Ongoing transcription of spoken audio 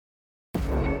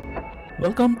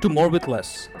Welcome to More with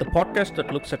Less, the podcast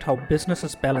that looks at how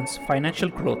businesses balance financial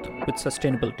growth with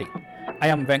sustainability. I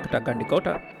am Venkata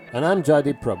Gandikota. And I'm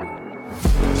Jadi Prabhu.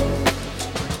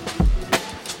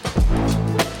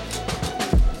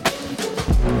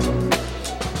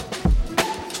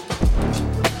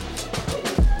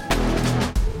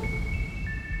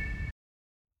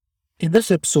 In this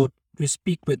episode, we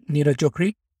speak with Nira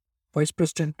Johri, Vice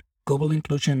President, Global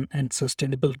Inclusion and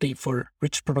Sustainability for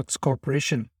Rich Products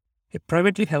Corporation, a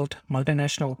privately held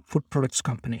multinational food products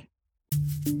company.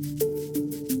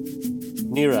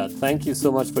 Nira, thank you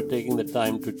so much for taking the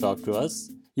time to talk to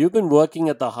us. You've been working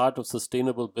at the heart of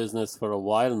sustainable business for a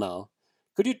while now.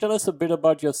 Could you tell us a bit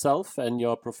about yourself and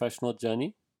your professional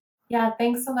journey? Yeah,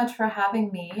 thanks so much for having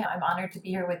me. I'm honored to be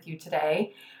here with you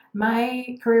today.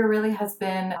 My career really has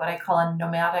been what I call a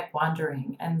nomadic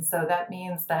wandering. And so that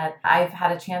means that I've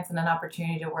had a chance and an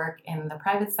opportunity to work in the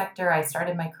private sector. I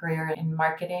started my career in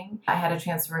marketing. I had a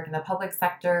chance to work in the public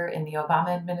sector in the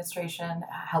Obama administration,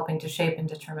 helping to shape and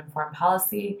determine foreign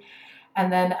policy. And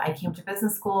then I came to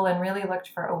business school and really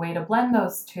looked for a way to blend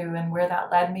those two. And where that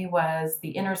led me was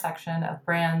the intersection of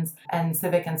brands and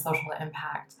civic and social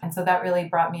impact. And so that really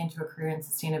brought me into a career in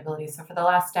sustainability. So for the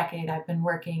last decade, I've been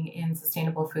working in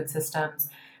sustainable food systems,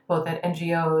 both at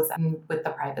NGOs and with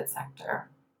the private sector.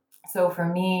 So for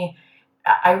me,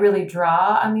 I really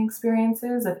draw on the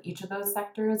experiences of each of those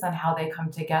sectors and how they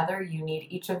come together. You need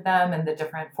each of them and the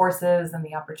different forces and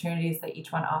the opportunities that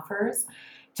each one offers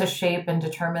to shape and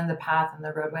determine the path and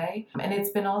the roadway. And it's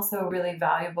been also really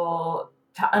valuable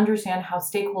to understand how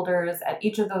stakeholders at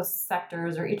each of those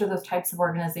sectors or each of those types of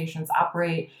organizations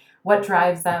operate, what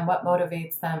drives them, what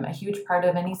motivates them. A huge part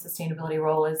of any sustainability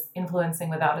role is influencing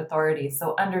without authority.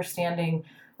 So understanding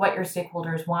what your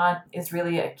stakeholders want is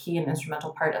really a key and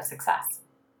instrumental part of success.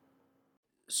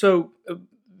 So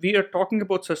we are talking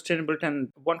about sustainability, and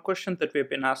one question that we've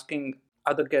been asking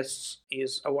other guests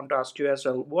is, I want to ask you as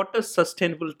well, what does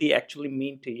sustainability actually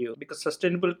mean to you? Because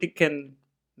sustainability can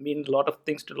mean a lot of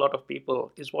things to a lot of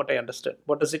people, is what I understood.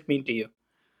 What does it mean to you?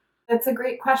 That's a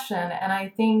great question. And I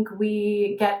think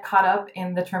we get caught up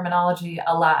in the terminology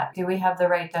a lot. Do we have the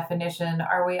right definition?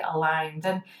 Are we aligned?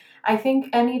 And I think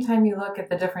anytime you look at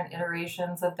the different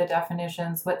iterations of the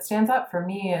definitions, what stands out for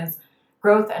me is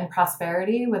growth and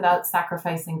prosperity without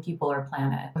sacrificing people or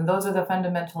planet. And those are the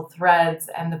fundamental threads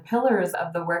and the pillars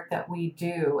of the work that we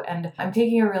do. And I'm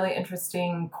taking a really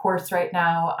interesting course right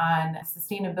now on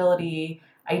sustainability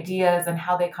ideas and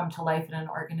how they come to life in an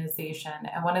organization.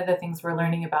 And one of the things we're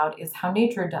learning about is how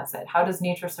nature does it. How does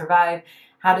nature survive?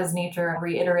 How does nature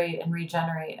reiterate and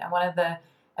regenerate? And one of the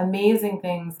amazing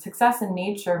things, success in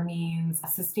nature means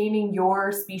sustaining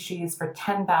your species for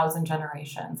 10,000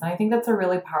 generations. And I think that's a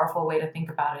really powerful way to think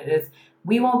about it is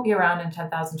we won't be around in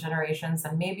 10,000 generations.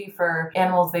 And maybe for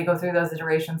animals, they go through those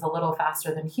iterations a little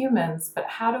faster than humans. But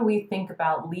how do we think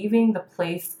about leaving the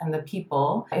place and the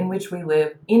people in which we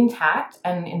live intact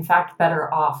and in fact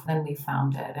better off than we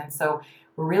found it? And so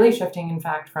we're really shifting, in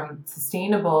fact, from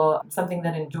sustainable, something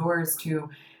that endures, to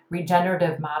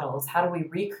regenerative models. How do we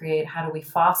recreate? How do we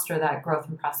foster that growth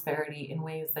and prosperity in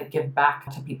ways that give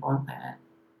back to people and planet?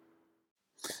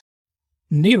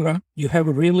 Nira, you have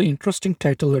a really interesting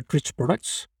title at Rich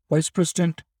Products, Vice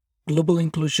President, Global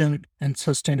Inclusion and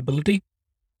Sustainability.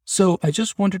 So I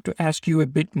just wanted to ask you a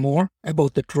bit more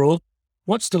about that role.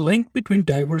 What's the link between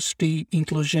diversity,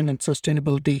 inclusion, and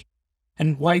sustainability,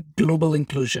 and why global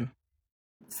inclusion?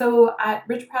 So at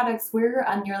Rich Products, we're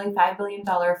a nearly $5 billion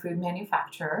food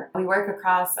manufacturer. We work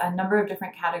across a number of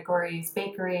different categories: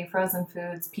 bakery, frozen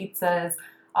foods, pizzas,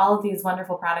 all of these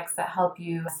wonderful products that help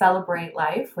you celebrate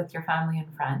life with your family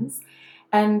and friends.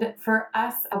 And for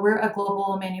us, we're a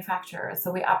global manufacturer.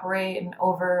 So we operate in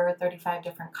over 35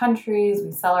 different countries.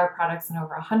 We sell our products in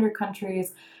over 100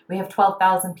 countries. We have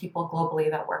 12,000 people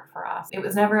globally that work for us. It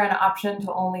was never an option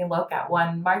to only look at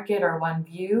one market or one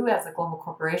view. As a global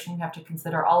corporation, you have to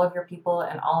consider all of your people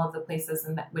and all of the places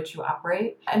in which you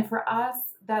operate. And for us,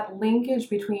 that linkage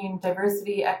between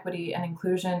diversity, equity, and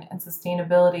inclusion and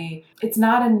sustainability, it's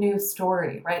not a new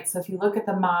story, right? So if you look at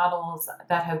the models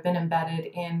that have been embedded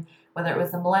in whether it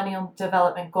was the Millennium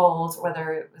Development Goals,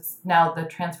 whether it was now the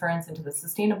transference into the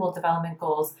Sustainable Development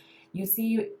Goals, you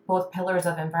see both pillars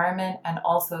of environment and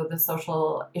also the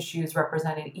social issues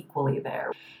represented equally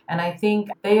there. And I think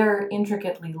they are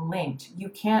intricately linked. You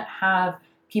can't have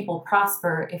people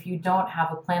prosper if you don't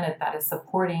have a planet that is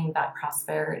supporting that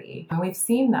prosperity. And we've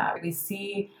seen that. We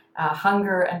see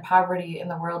hunger and poverty in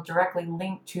the world directly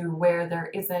linked to where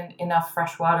there isn't enough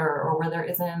fresh water or where there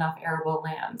isn't enough arable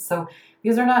land. So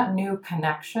these are not new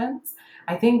connections,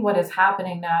 I think what is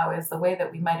happening now is the way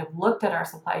that we might have looked at our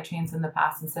supply chains in the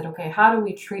past and said, okay, how do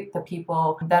we treat the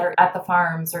people that are at the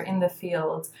farms or in the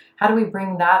fields? How do we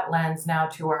bring that lens now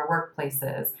to our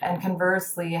workplaces? And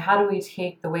conversely, how do we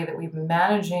take the way that we've been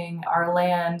managing our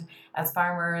land as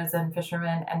farmers and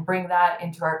fishermen and bring that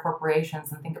into our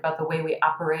corporations and think about the way we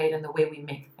operate and the way we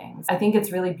make things? I think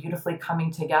it's really beautifully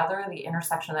coming together. The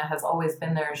intersection that has always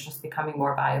been there is just becoming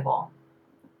more viable.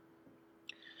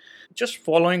 Just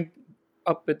following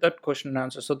up with that question and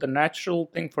answer. So the natural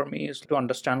thing for me is to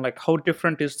understand like how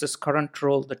different is this current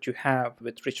role that you have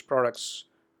with Rich Products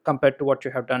compared to what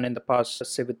you have done in the past,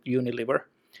 say with Unilever.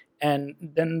 And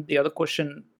then the other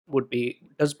question would be,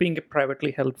 does being a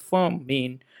privately held firm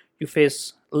mean you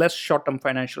face less short-term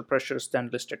financial pressures than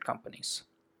listed companies?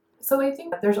 So I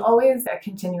think there's always a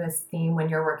continuous theme when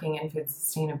you're working in food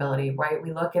sustainability, right?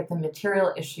 We look at the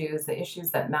material issues, the issues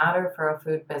that matter for a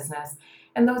food business,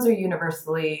 and those are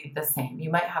universally the same. You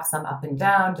might have some up and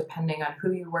down depending on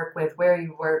who you work with, where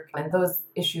you work, and those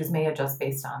issues may adjust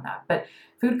based on that. But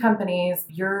food companies,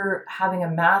 you're having a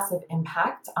massive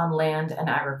impact on land and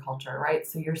agriculture, right?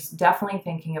 So you're definitely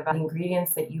thinking about the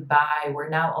ingredients that you buy. We're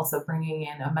now also bringing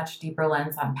in a much deeper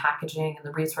lens on packaging and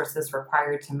the resources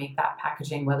required to make that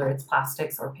packaging, whether it's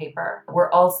plastics or paper.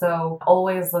 We're also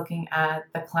always looking at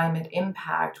the climate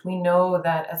impact. We know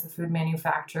that as a food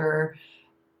manufacturer,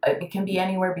 it can be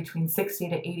anywhere between 60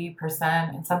 to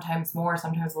 80%, and sometimes more,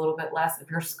 sometimes a little bit less, of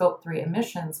your scope 3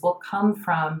 emissions will come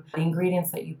from the ingredients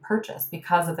that you purchase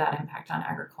because of that impact on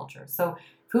agriculture. So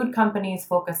food companies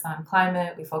focus on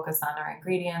climate, we focus on our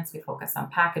ingredients, we focus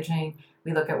on packaging,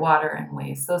 we look at water and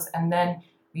waste. And then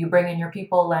you bring in your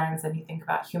people lens and you think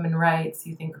about human rights,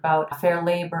 you think about fair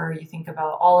labor, you think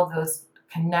about all of those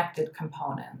connected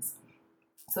components.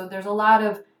 So there's a lot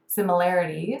of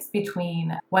similarities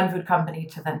between one food company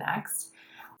to the next.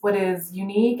 What is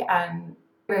unique and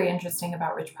very interesting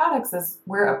about Rich Products is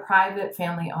we're a private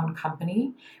family-owned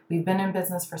company. We've been in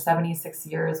business for 76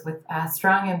 years with a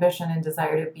strong ambition and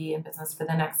desire to be in business for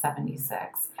the next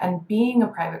 76. And being a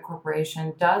private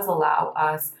corporation does allow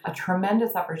us a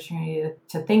tremendous opportunity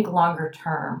to think longer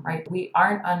term, right? We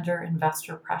aren't under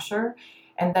investor pressure.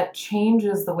 And that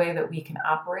changes the way that we can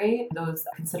operate, those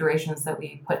considerations that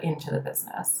we put into the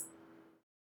business.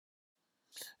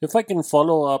 If I can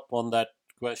follow up on that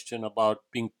question about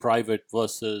being private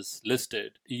versus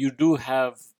listed, you do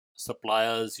have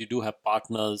suppliers, you do have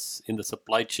partners in the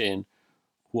supply chain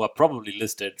who are probably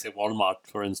listed, say Walmart,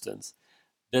 for instance.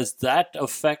 Does that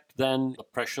affect then the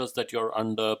pressures that you're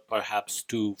under, perhaps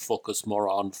to focus more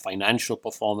on financial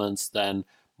performance than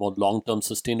more long-term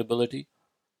sustainability?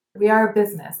 We are a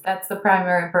business. That's the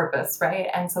primary purpose, right?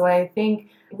 And so I think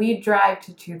we drive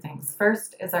to two things.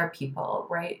 First is our people,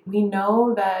 right? We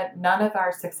know that none of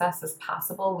our success is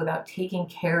possible without taking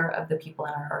care of the people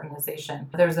in our organization.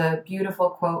 There's a beautiful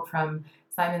quote from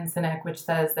Simon Sinek, which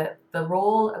says that the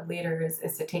role of leaders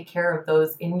is to take care of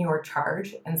those in your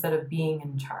charge instead of being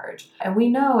in charge. And we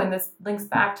know, and this links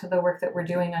back to the work that we're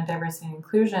doing on diversity and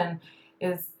inclusion,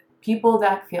 is people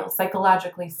that feel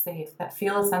psychologically safe, that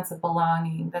feel a sense of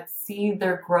belonging, that see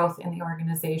their growth in the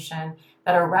organization,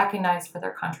 that are recognized for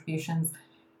their contributions,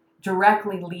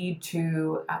 directly lead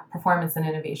to performance and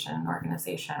innovation in an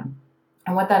organization.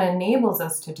 And what that enables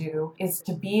us to do is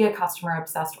to be a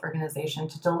customer-obsessed organization,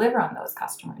 to deliver on those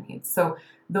customer needs. So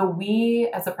though we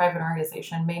as a private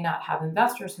organization may not have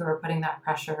investors who are putting that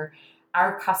pressure,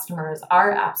 our customers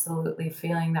are absolutely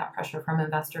feeling that pressure from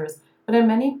investors, but in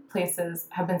many places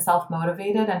have been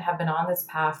self-motivated and have been on this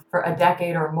path for a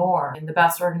decade or more. In the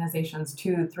best organizations,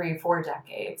 2, 3, 4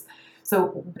 decades.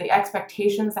 So the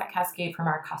expectations that cascade from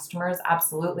our customers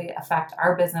absolutely affect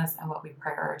our business and what we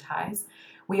prioritize.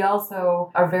 We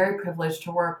also are very privileged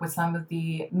to work with some of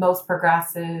the most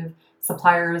progressive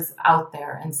suppliers out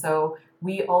there. And so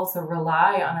we also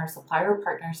rely on our supplier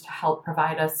partners to help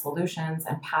provide us solutions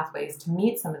and pathways to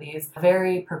meet some of these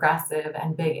very progressive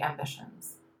and big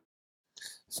ambitions.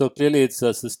 So clearly it's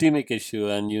a systemic issue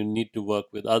and you need to work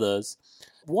with others.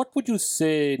 What would you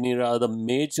say, Nira, are the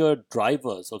major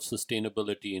drivers of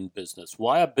sustainability in business?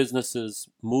 Why are businesses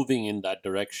moving in that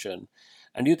direction?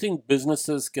 And do you think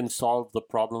businesses can solve the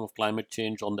problem of climate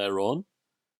change on their own?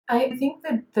 I think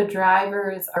that the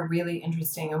drivers are really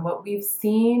interesting. And what we've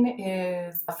seen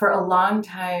is for a long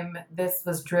time, this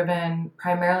was driven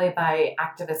primarily by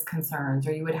activist concerns,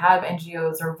 or you would have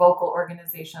NGOs or vocal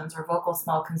organizations or vocal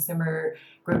small consumer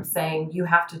groups saying, you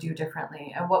have to do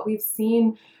differently. And what we've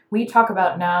seen, we talk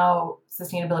about now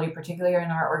sustainability, particularly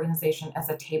in our organization, as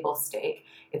a table stake.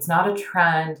 It's not a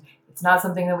trend. It's not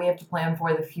something that we have to plan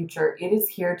for the future. It is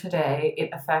here today. It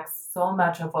affects so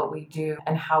much of what we do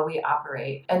and how we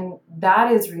operate. And that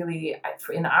is really,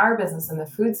 in our business, in the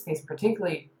food space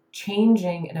particularly,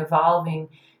 changing and evolving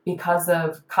because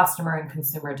of customer and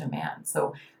consumer demand.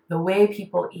 So the way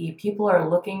people eat, people are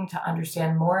looking to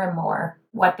understand more and more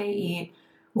what they eat,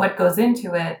 what goes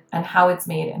into it, and how it's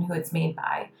made and who it's made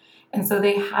by. And so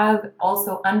they have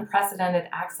also unprecedented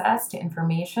access to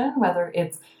information, whether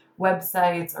it's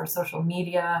websites or social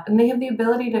media, and they have the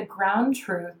ability to ground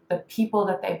truth the people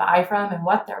that they buy from and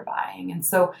what they're buying. And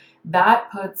so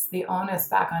that puts the onus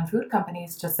back on food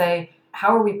companies to say,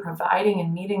 how are we providing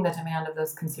and meeting the demand of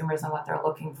those consumers and what they're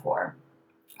looking for?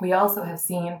 We also have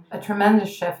seen a tremendous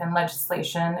shift in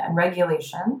legislation and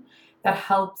regulation that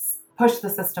helps push the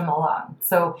system along.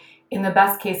 So in the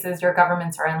best cases, your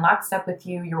governments are in lockstep with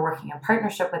you. You're working in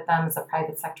partnership with them as a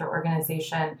private sector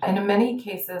organization. And in many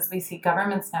cases, we see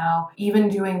governments now even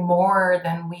doing more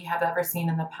than we have ever seen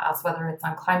in the past, whether it's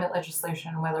on climate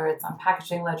legislation, whether it's on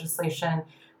packaging legislation,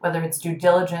 whether it's due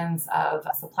diligence of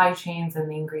supply chains and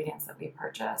the ingredients that we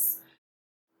purchase.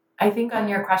 I think on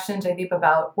your question, Jaydeep,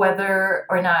 about whether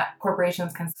or not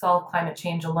corporations can solve climate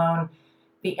change alone,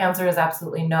 the answer is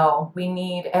absolutely no. We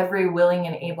need every willing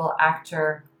and able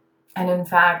actor. And in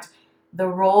fact, the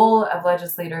role of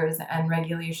legislators and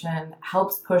regulation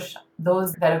helps push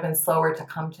those that have been slower to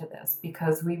come to this,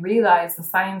 because we realize the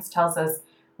science tells us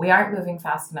we aren't moving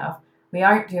fast enough, we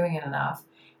aren't doing it enough.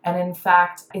 And in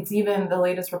fact, it's even the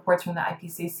latest reports from the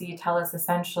IPCC tell us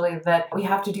essentially that we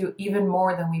have to do even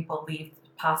more than we believe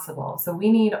possible. So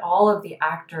we need all of the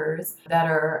actors that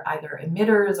are either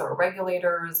emitters or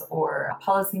regulators or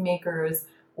policymakers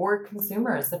or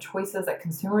consumers. The choices that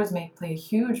consumers make play a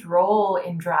huge role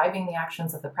in driving the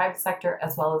actions of the private sector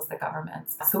as well as the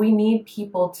governments. So we need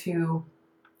people to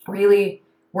really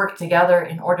work together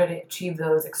in order to achieve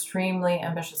those extremely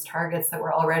ambitious targets that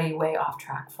we're already way off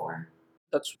track for.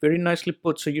 That's very nicely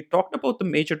put. So you talked about the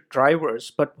major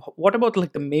drivers, but what about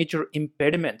like the major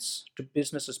impediments to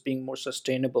businesses being more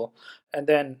sustainable? And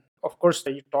then, of course,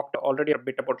 you talked already a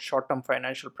bit about short-term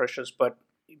financial pressures, but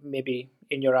maybe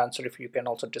in your answer, if you can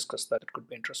also discuss that, it could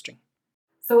be interesting.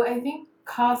 So I think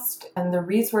cost and the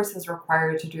resources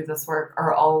required to do this work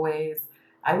are always,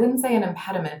 I wouldn't say an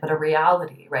impediment, but a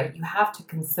reality, right? You have to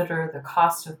consider the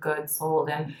cost of goods sold.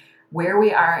 And where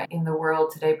we are in the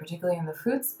world today, particularly in the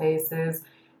food space, is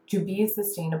to be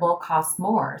sustainable costs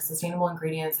more. Sustainable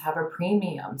ingredients have a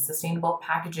premium. Sustainable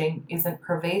packaging isn't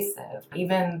pervasive.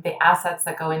 Even the assets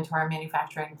that go into our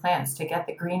manufacturing plants to get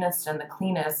the greenest and the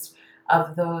cleanest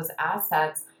of those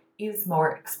assets is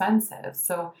more expensive.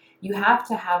 So you have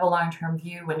to have a long-term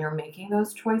view when you're making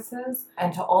those choices,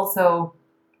 and to also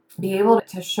be able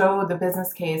to show the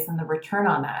business case and the return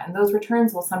on that. And those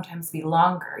returns will sometimes be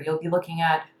longer. You'll be looking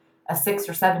at a 6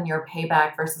 or 7 year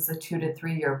payback versus a 2 to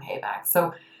 3 year payback.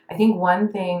 So I think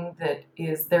one thing that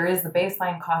is, there is the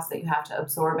baseline cost that you have to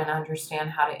absorb and understand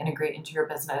how to integrate into your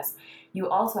business. You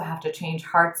also have to change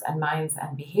hearts and minds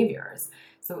and behaviors.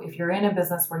 So if you're in a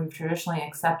business where you've traditionally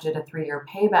accepted a 3 year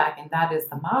payback and that is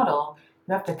the model,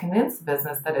 you have to convince the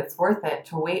business that it's worth it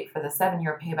to wait for the 7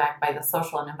 year payback by the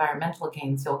social and environmental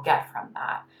gains you'll get from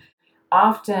that.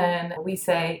 Often we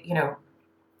say,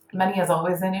 money is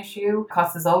always an issue,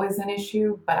 cost is always an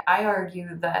issue, but I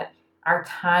argue that our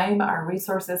time, our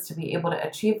resources to be able to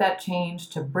achieve that change,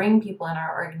 to bring people in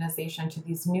our organization to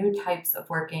these new types of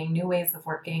working, new ways of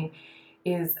working,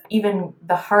 is even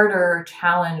the harder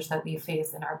challenge that we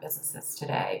face in our businesses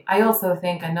today. I also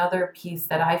think another piece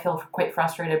that I feel quite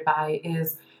frustrated by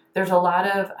is there's a lot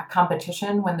of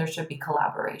competition when there should be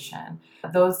collaboration.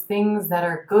 Those things that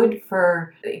are good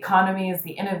for the economies,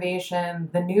 the innovation,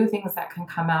 the new things that can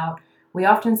come out, we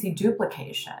often see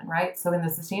duplication, right? So in the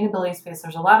sustainability space,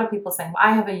 there's a lot of people saying,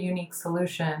 I have a unique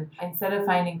solution, instead of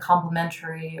finding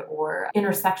complementary or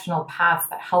intersectional paths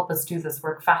that help us do this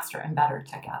work faster and better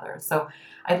together. So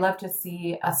I'd love to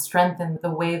see us strengthen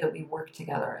the way that we work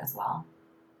together as well.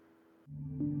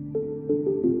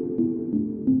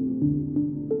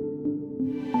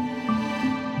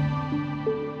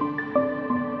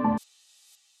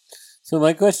 So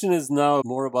my question is now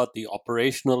more about the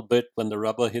operational bit when the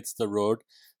rubber hits the road.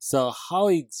 So how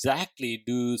exactly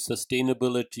do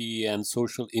sustainability and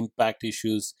social impact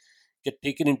issues get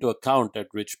taken into account at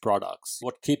Rich Products?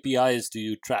 What KPIs do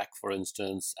you track, for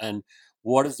instance, and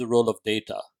what is the role of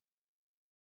data?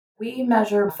 We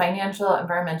measure financial,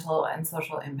 environmental, and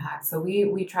social impact. So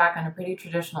we track on a pretty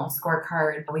traditional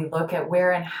scorecard. We look at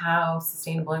where and how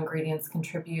sustainable ingredients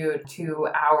contribute to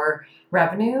our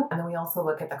revenue. And then we also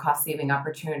look at the cost saving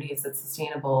opportunities that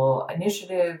sustainable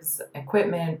initiatives,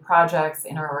 equipment, projects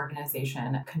in our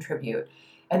organization contribute.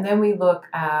 And then we look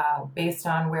based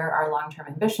on where our long-term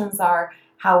ambitions are,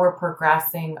 how we're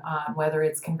progressing on whether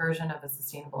it's conversion of a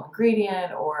sustainable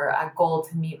ingredient or a goal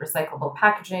to meet recyclable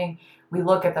packaging. We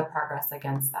look at the progress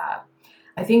against that.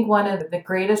 I think one of the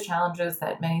greatest challenges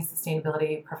that many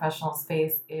sustainability professionals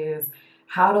face is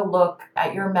how to look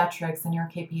at your metrics and your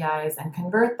KPIs and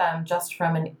convert them just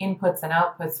from an inputs and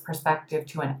outputs perspective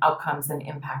to an outcomes and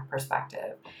impact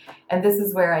perspective. And this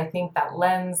is where I think that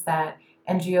lens that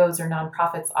NGOs or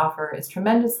nonprofits offer is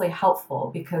tremendously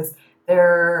helpful, because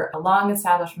they're long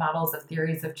established models of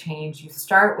theories of change. You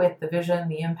start with the vision,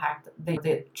 the impact,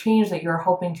 the change that you're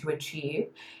hoping to achieve,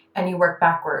 and you work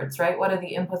backwards, right? What are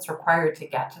the inputs required to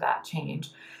get to that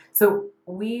change? So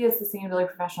we as sustainability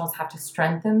professionals have to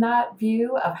strengthen that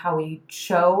view of how we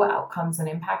show outcomes and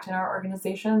impact in our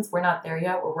organizations. We're not there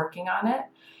yet. We're working on it.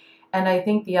 And I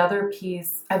think the other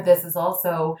piece of this is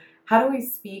also, how do we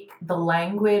speak the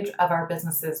language of our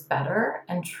businesses better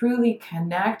and truly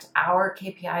connect our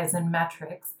KPIs and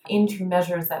metrics into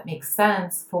measures that make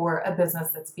sense for a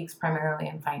business that speaks primarily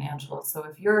in financials? So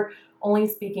if you're only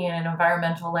speaking in an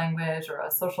environmental language or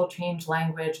a social change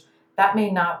language, that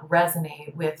may not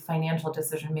resonate with financial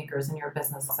decision makers in your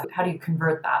business. So how do you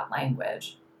convert that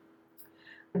language?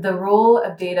 The role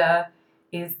of data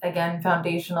is, again,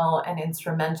 foundational and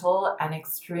instrumental and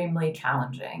extremely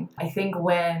challenging. I think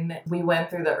when we went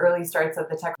through the early starts of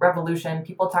the tech revolution,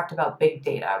 people talked about big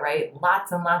data, right?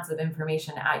 Lots and lots of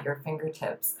information at your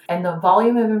fingertips. And the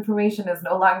volume of information is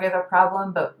no longer the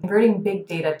problem, but converting big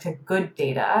data to good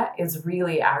data is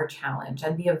really our challenge,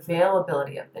 and the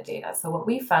availability of the data. So what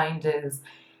we find is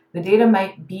the data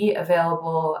might be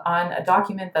available on a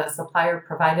document that a supplier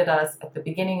provided us at the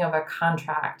beginning of a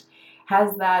contract.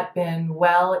 Has that been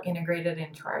well integrated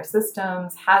into our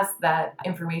systems? Has that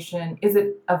information, is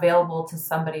it available to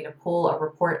somebody to pull a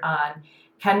report on?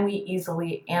 Can we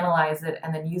easily analyze it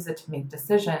and then use it to make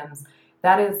decisions?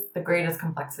 That is the greatest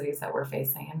complexities that we're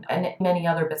facing. And many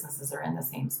other businesses are in the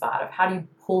same spot of how do you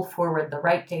pull forward the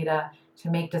right data to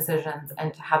make decisions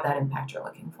and to have that impact you're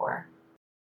looking for.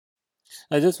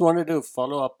 I just wanted to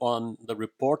follow up on the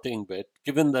reporting bit.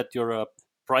 Given that you're a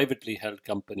privately held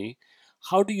company,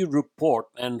 how do you report,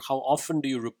 and how often do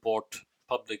you report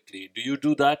publicly? Do you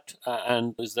do that?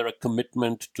 And is there a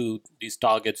commitment to these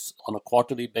targets on a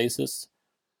quarterly basis?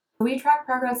 We track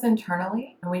progress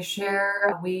internally, and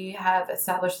we have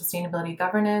established sustainability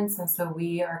governance, and so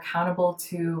we are accountable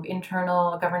to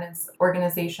internal governance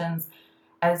organizations,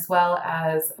 as well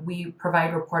as we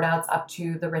provide report outs up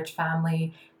to the Rich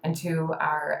family and to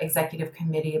our executive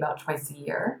committee about twice a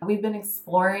year. We've been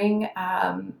exploring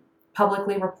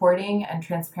publicly reporting and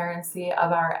transparency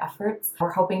of our efforts.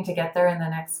 We're hoping to get there in the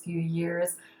next few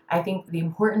years. I think the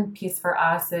important piece for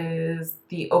us is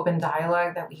the open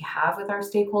dialogue that we have with our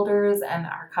stakeholders and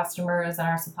our customers and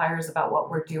our suppliers about what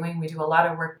we're doing. We do a lot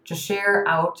of work to share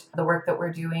out the work that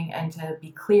we're doing and to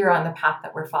be clear on the path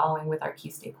that we're following with our key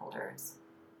stakeholders.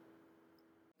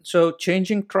 So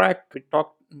changing track, we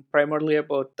talked primarily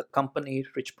about the company,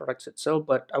 Rich Products itself,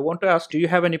 but I want to ask, do you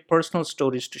have any personal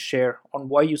stories to share on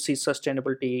why you see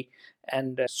sustainability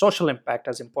and social impact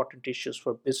as important issues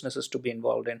for businesses to be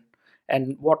involved in?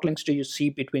 And what links do you see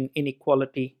between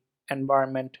inequality,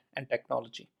 environment, and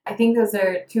technology? I think those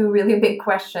are two really big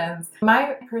questions.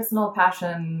 My personal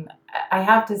passion, I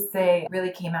have to say,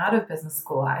 really came out of business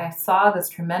school. I saw this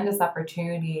tremendous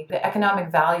opportunity, the economic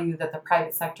value that the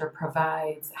private sector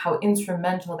provides, how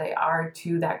instrumental they are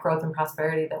to that growth and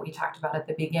prosperity that we talked about at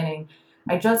the beginning.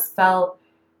 I just felt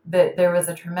that there was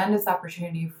a tremendous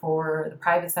opportunity for the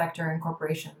private sector and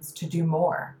corporations to do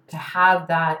more, to have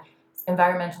that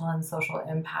environmental and social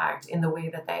impact in the way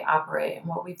that they operate. And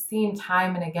what we've seen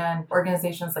time and again,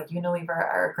 organizations like Unilever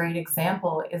are a great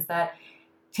example, is that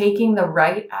taking the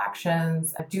right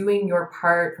actions, doing your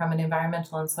part from an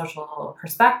environmental and social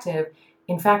perspective,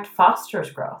 in fact, fosters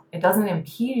growth. It doesn't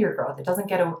impede your growth. It doesn't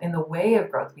get in the way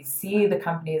of growth. We see the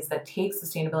companies that take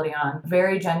sustainability on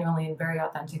very genuinely and very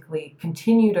authentically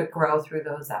continue to grow through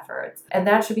those efforts. And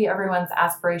that should be everyone's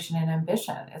aspiration and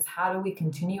ambition, is how do we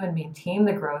continue and maintain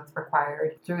the growth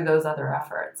required through those other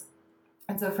efforts.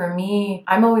 And so for me,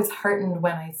 I'm always heartened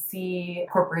when I see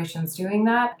corporations doing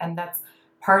that. And that's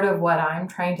part of what I'm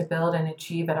trying to build and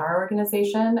achieve at our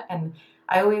organization. And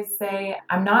I always say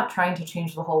I'm not trying to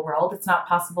change the whole world. It's not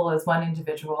possible as one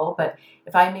individual, but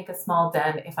if I make a small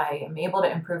dent, if I am able to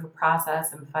improve a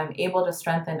process, and if I'm able to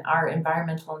strengthen our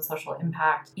environmental and social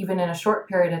impact, even in a short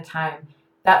period of time,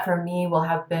 that for me will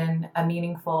have been a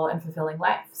meaningful and fulfilling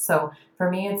life. So for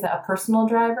me, it's a personal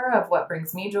driver of what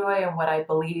brings me joy and what I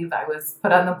believe I was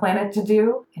put on the planet to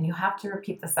do. And you have to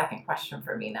repeat the second question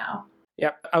for me now.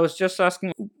 Yeah, I was just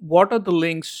asking, what are the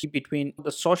links between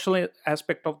the social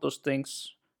aspect of those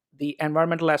things, the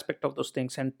environmental aspect of those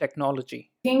things, and technology?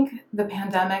 I think the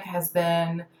pandemic has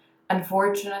been,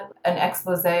 unfortunate, an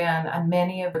expose on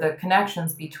many of the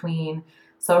connections between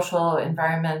social,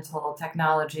 environmental,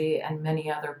 technology, and many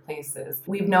other places.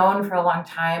 We've known for a long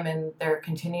time, and there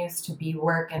continues to be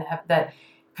work and that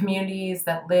communities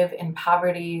that live in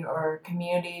poverty or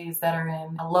communities that are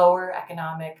in lower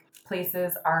economic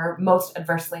places are most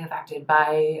adversely affected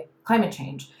by climate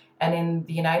change. And in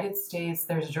the United States,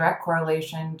 there's a direct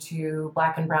correlation to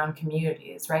Black and Brown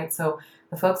communities, right? So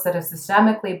the folks that have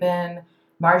systemically been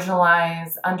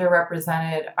marginalized,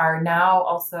 underrepresented, are now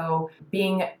also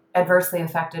being adversely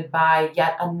affected by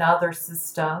yet another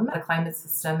system, the climate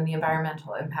system and the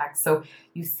environmental impact. So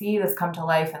you see this come to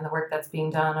life in the work that's being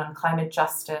done on climate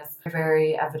justice,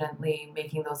 very evidently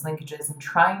making those linkages and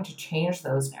trying to change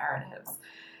those narratives.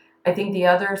 I think the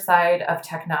other side of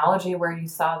technology where you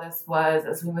saw this was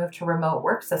as we moved to remote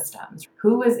work systems.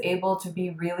 Who was able to be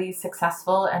really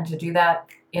successful and to do that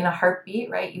in a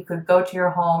heartbeat, right? You could go to your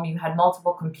home, you had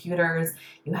multiple computers,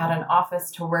 you had an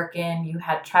office to work in, you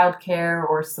had childcare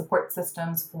or support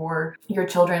systems for your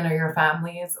children or your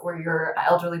families or your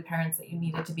elderly parents that you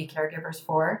needed to be caregivers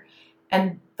for.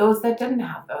 And those that didn't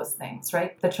have those things,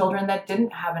 right? The children that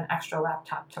didn't have an extra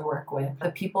laptop to work with,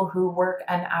 the people who work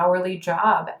an hourly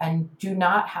job and do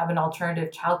not have an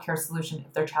alternative childcare solution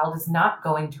if their child is not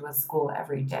going to a school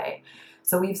every day.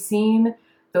 So we've seen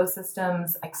those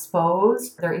systems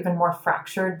exposed. They're even more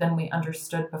fractured than we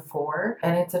understood before.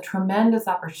 And it's a tremendous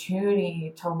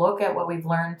opportunity to look at what we've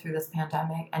learned through this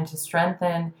pandemic and to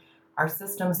strengthen our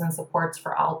systems and supports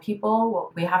for all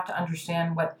people. We have to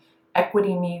understand what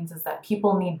equity means is that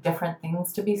people need different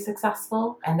things to be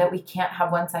successful, and that we can't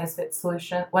have one size fits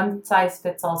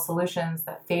all solutions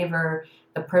that favor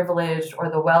the privileged or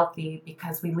the wealthy,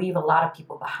 because we leave a lot of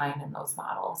people behind in those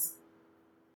models.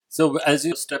 So, as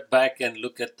you step back and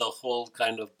look at the whole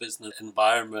kind of business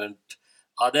environment,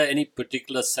 are there any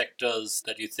particular sectors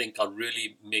that you think are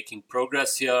really making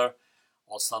progress here,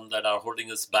 or some that are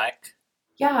holding us back?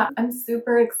 Yeah, I'm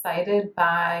super excited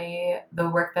by the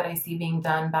work that I see being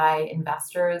done by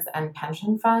investors and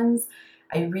pension funds.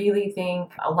 I really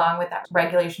think, along with that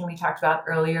regulation we talked about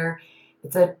earlier,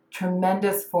 it's a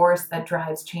tremendous force that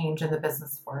drives change in the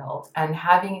business world. And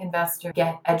having investors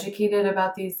get educated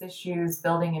about these issues,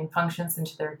 building in functions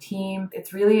into their team,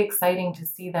 it's really exciting to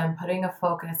see them putting a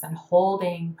focus and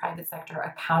holding private sector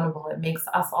accountable. It makes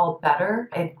us all better.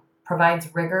 It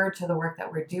provides rigor to the work that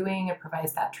we're doing. It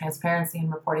provides that transparency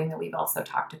and reporting that we've also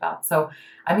talked about. So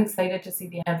I'm excited to see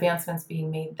the advancements being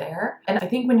made there. And I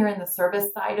think when you're in the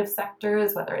service side of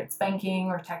sectors, whether it's banking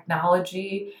or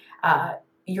technology,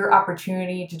 your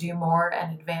opportunity to do more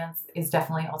and advance is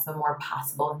definitely also more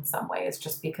possible in some ways,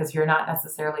 just because you're not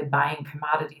necessarily buying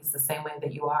commodities the same way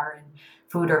that you are in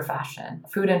food or fashion.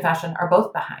 Food and fashion are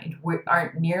both behind. We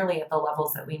aren't nearly at the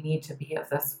levels that we need to be of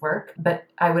this work, but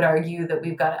I would argue that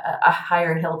we've got a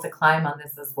higher hill to climb on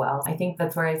this as well. I think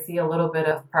that's where I see a little bit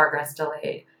of progress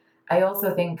delayed. I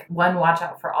also think one watch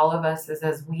out for all of us is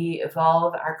as we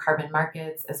evolve our carbon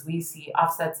markets, as we see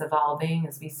offsets evolving,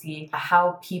 as we see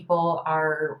how people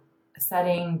are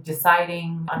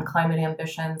deciding on climate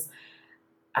ambitions,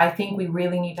 I think we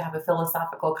really need to have a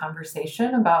philosophical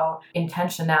conversation about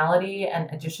intentionality and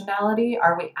additionality.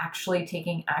 Are we actually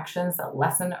taking actions that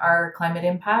lessen our climate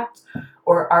impact?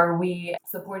 Or are we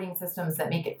supporting systems that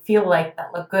make it feel like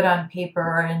that look good on paper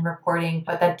or in reporting,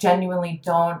 but that genuinely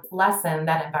don't lessen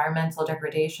that environmental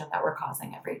degradation that we're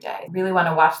causing every day? Really want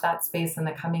to watch that space in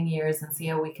the coming years and see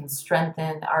how we can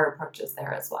strengthen our approaches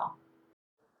there as well.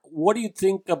 What do you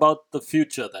think about the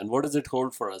future then? What does it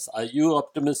hold for us? Are you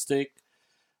optimistic?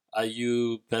 Are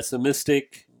you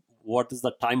pessimistic? What is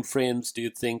the time frames do you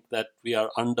think that we are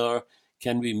under?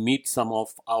 Can we meet some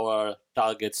of our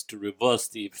targets to reverse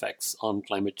the effects on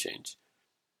climate change?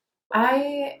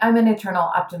 I am an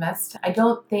eternal optimist. I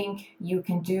don't think you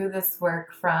can do this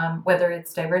work from, whether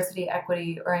it's diversity,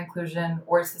 equity, or inclusion,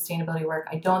 or sustainability work,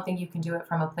 I don't think you can do it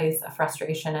from a place of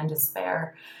frustration and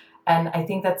despair. And I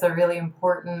think that's a really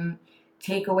important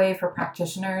takeaway for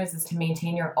practitioners is to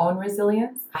maintain your own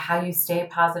resilience, how you stay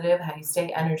positive, how you stay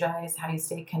energized, how you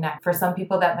stay connected. For some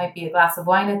people, that might be a glass of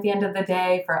wine at the end of the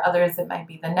day. For others, it might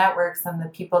be the networks and the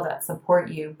people that support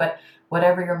you. But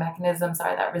whatever your mechanisms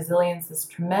are, that resilience is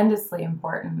tremendously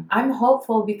important. I'm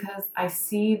hopeful because I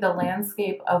see the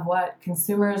landscape of what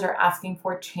consumers are asking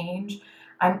for change.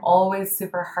 I'm always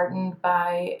super heartened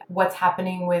by what's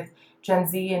happening with Gen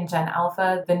Z and Gen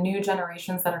Alpha, the new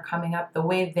generations that are coming up, the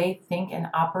way they think and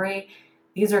operate.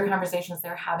 These are conversations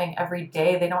they're having every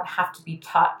day. They don't have to be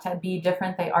taught to be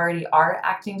different. They already are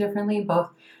acting differently, both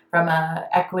from a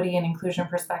equity and inclusion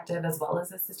perspective as well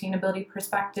as a sustainability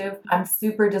perspective. I'm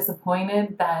super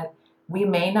disappointed that we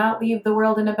may not leave the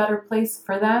world in a better place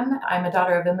for them. I'm a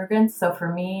daughter of immigrants, so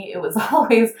for me, it was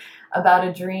always about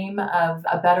a dream of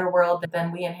a better world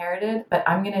than we inherited. But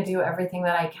I'm going to do everything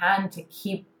that I can to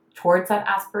keep towards that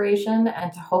aspiration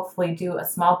and to hopefully do a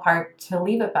small part to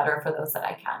leave it better for those that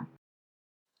I can.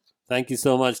 Thank you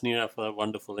so much, Nira, for a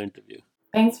wonderful interview.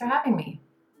 Thanks for having me.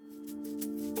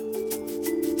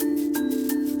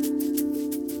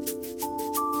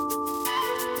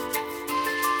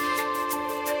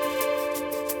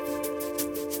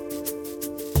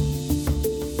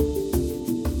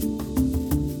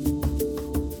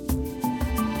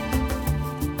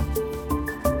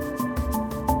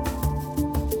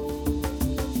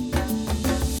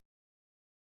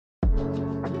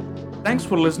 Thanks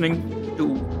for listening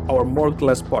to our More with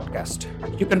Less podcast.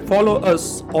 You can follow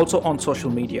us also on social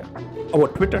media. Our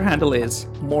Twitter handle is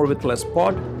More with Less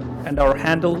Pod, and our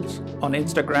handles on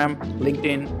Instagram,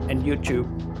 LinkedIn, and YouTube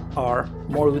are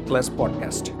More with Less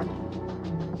Podcast.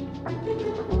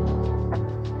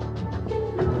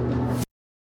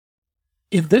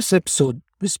 In this episode,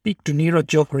 we speak to Nira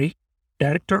Johri,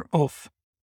 Director of